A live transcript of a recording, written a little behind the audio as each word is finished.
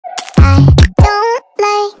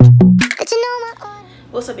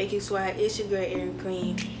What's up, AK Swag? It's your girl Erin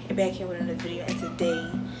Queen, and back here with another video. And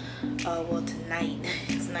today, well, tonight,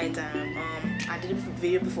 it's nighttime. I did a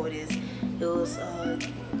video before this. It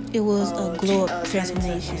was a glow up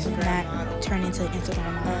transformation, not turn into an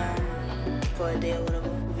Instagram model. For a day or whatever.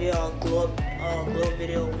 Video, glow up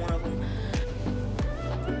video, one of them.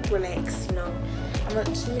 Relax, you know. Let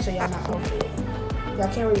me show y'all my outfit. Y'all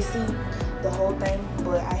can't really see the whole thing,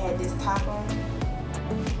 but I had this top on.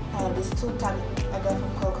 I have this tube top I got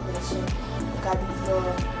from Co Collection. I got these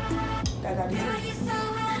pants.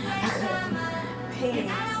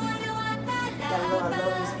 I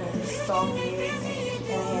love these pants. It's soft and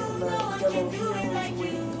I have the little yellow heels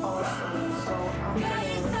with it also. So I'm gonna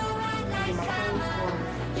get my clothes on.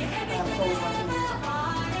 I have clothes on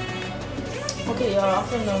here. Okay, y'all, I'm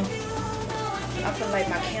finna light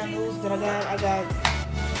my candles that I got.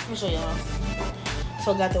 Let me show y'all. So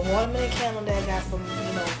I got the watermelon candle that I got from,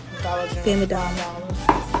 Dollar General.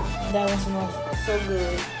 $5. That one smells so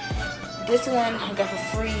good. This one I got for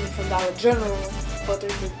free from Dollar General for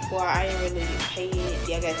 $3. Well, I didn't really pay it.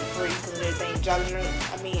 Yeah, I got it for free because of everything.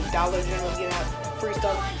 Dollar General getting out free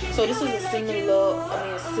stuff. So this is a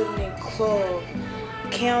cinnamon club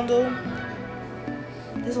candle.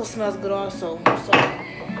 This one smells good also. So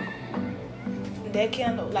that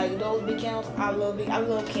candle, like those big candles, I love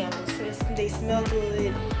candles. They smell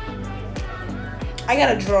good. I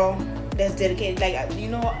got a drawer that's dedicated. Like, I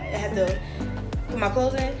have to put my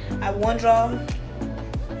clothes in. I have one drawer.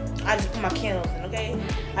 I just put my candles in. Okay.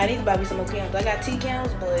 I need to buy me some more candles. I got tea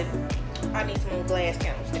candles, but I need some more glass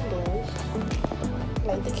candles. Candles,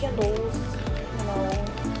 like the candles,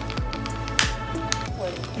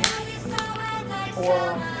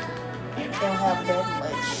 Or they don't have that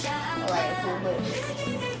much. But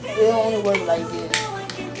it only work like this.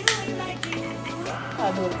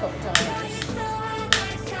 I'll do it a couple times.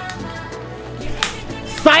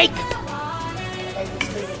 Psych! Like this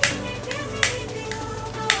thing.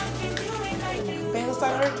 Fingers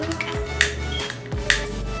start hurting?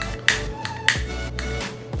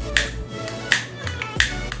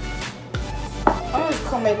 I'm just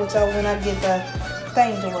come back with y'all when I get the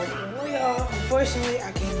thing to work. Well, y'all, unfortunately,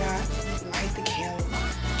 I cannot light the candle.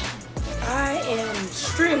 I am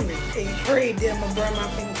extremely afraid that I'm gonna burn my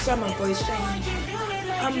fingers. So my voice changed.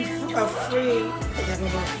 I'm afraid that I'm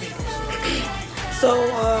gonna burn my fingers. So I'm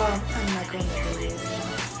not gonna do this.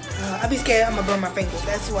 I be scared I'm gonna burn my fingers.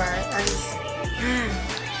 That's why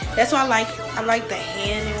that's why I like the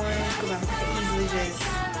hand one, because I can easily just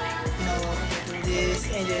do this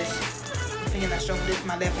and just my finger not strong. This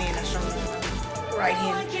my left hand not strong than my right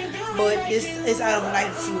hand. But it's out of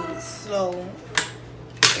light fluid, so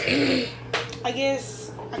I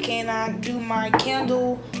guess I cannot do my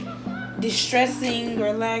candle distressing,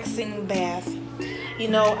 relaxing bath.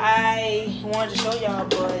 I wanted to show y'all,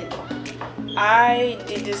 but I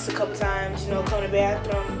did this a couple times. Come to the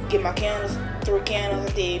bathroom, get my candles, 3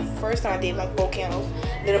 candles. First time I did like 4 candles,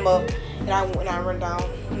 lit them up, and I run down.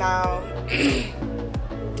 Now,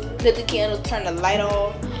 lit the candles, turned the light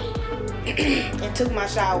off, and took my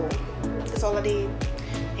shower. That's all I did,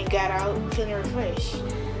 and got out feeling refreshed.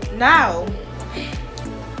 Now,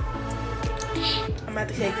 I'm about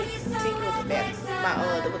to take it with the bath.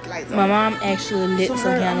 With the lights on. My mom actually lit some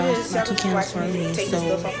candles, my 2 candles for me, so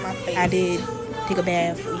I did take a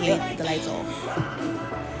bath with the lights off.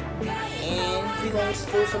 And we're going to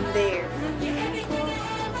go from there.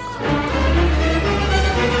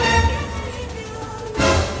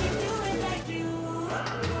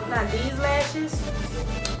 Now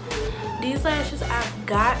these lashes I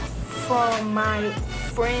got from my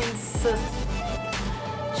friend's sister.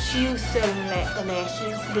 She was selling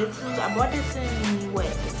lashes. I bought this in the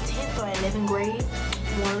 10th or 11th grade,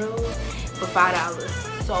 one of those, for $5.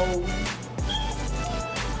 So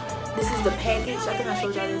this is the package. I think I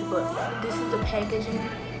showed y'all this, but this is the packaging.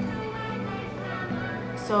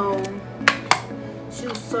 So she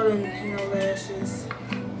was selling, lashes,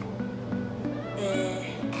 and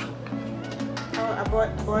I bought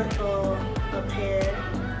a pair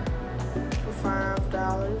for $5.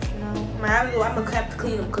 I'm gonna have to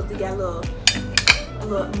clean them because they got a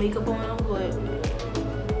little makeup on them, but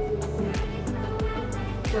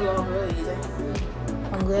peel off really easy.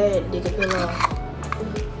 I'm glad they could peel off.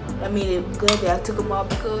 I'm glad that I took them off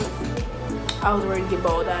because I was ready to get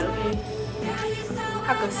bald out. Okay,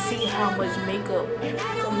 I could see how much makeup.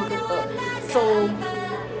 I'm looking up. So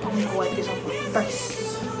I'm gonna wipe this off first.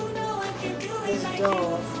 This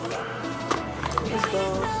dog.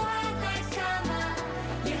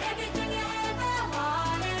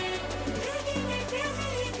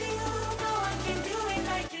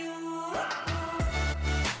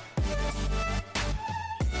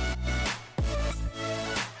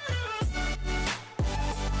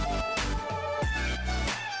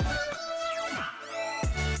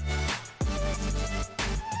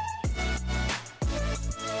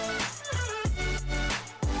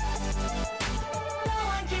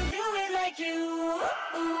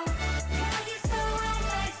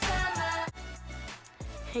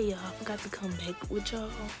 Hey y'all, I forgot to come back with y'all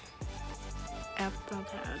after I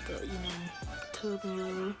got the, tub and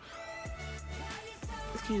whatever.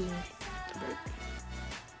 Excuse me.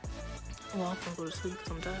 Well, I'm gonna go to sleep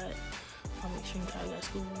because I'm tired. I'm extremely tired. I got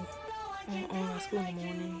school. Online school in the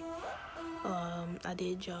morning. I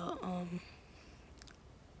did y'all,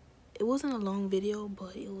 it wasn't a long video,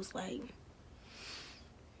 but it was like,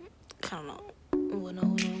 I don't know. Well,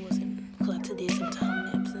 no, it wasn't. Because I did some time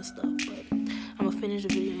lapse and stuff, but I'm gonna finish the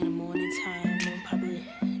video in the morning time. I'm probably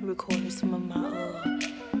recording some of my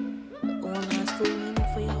online schooling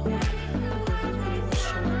for y'all because this video was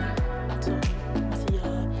short. So see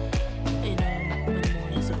y'all in the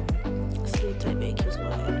morning. So sleep tight, back, keep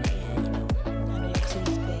quiet, and I know clean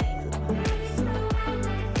space. So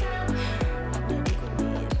then we go to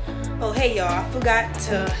bed. Oh hey y'all, I forgot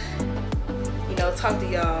to talk to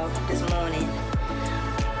y'all this morning.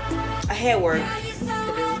 I had work to do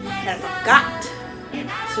and I forgot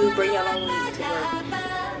to bring y'all along with me to work.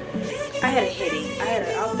 I had a headache. I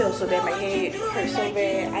felt so bad. My head hurt so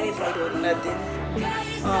bad. I didn't feel like doing nothing.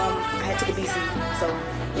 I had took a BC, so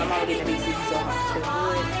my mom getting a BC, so I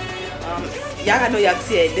was good. Y'all gotta know, y'all can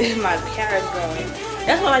see it. My hair is growing.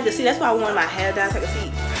 That's what I like to see. That's why I wanted my hair done so I can see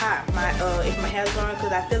how if my hair is growing,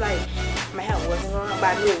 because I feel like my hair wasn't growing,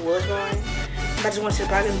 but I knew it was growing. I just want to see the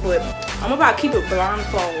progress, but I'm about to keep it blonde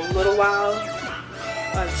for a little while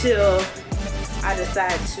until I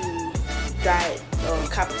decide to dye it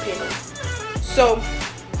copper penny. So,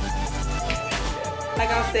 like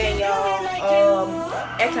I was saying, y'all,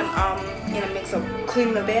 actually I'm in a mix of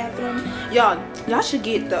cleaning the bathroom. Y'all should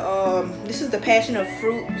get the this is the passion of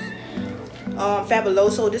fruits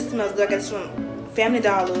fabuloso. This smells good. I got this from Family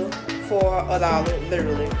Dollar for $1,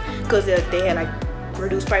 literally, because they had like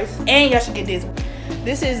reduced prices. And y'all should get this.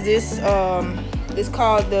 This is it's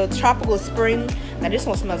called the Tropical Spring. Now this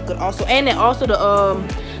one smells good also. And then also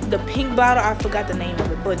the pink bottle, I forgot the name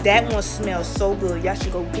of it, but that one smells so good. Y'all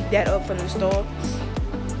should go pick that up from the store.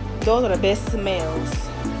 Those are the best smells.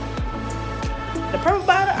 The purple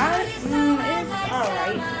bottle, it's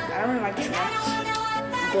alright. I don't really like the smell,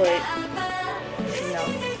 but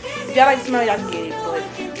if y'all like the smell, y'all can get it. But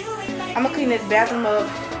I'm gonna clean this bathroom up.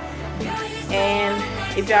 And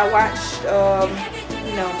if y'all watched,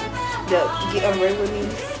 the Get Unready with me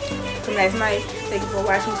from last night, thank you for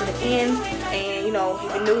watching to the end. And if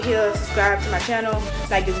you're new here, subscribe to my channel,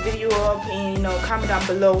 like this video up, and comment down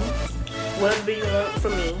below what video you want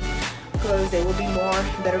from me, because there will be more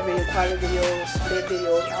better video quality videos, split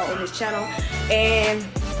videos out on this channel. And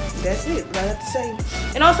that's it. What I have to say.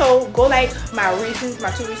 And also go like my two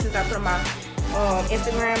recents I put on my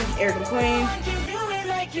Instagram, Eric McQueen.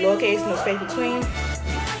 Lowercase, no space between.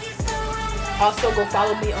 Also, go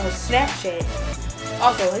follow me on Snapchat.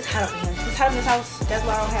 Also, it's hot up in here. It's hot in this house. That's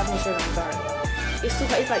why I don't have no shirt on. Sorry. It's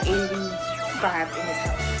super. It's like 85 in this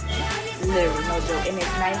house. Literally, no joke. And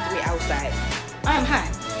it's 93 outside. I'm hot.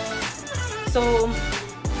 So,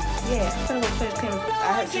 yeah, I'm gonna go finish cleaning.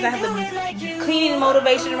 Since I have the cleaning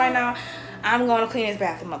motivation right now, I'm gonna clean this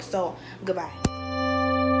bathroom up. So, goodbye.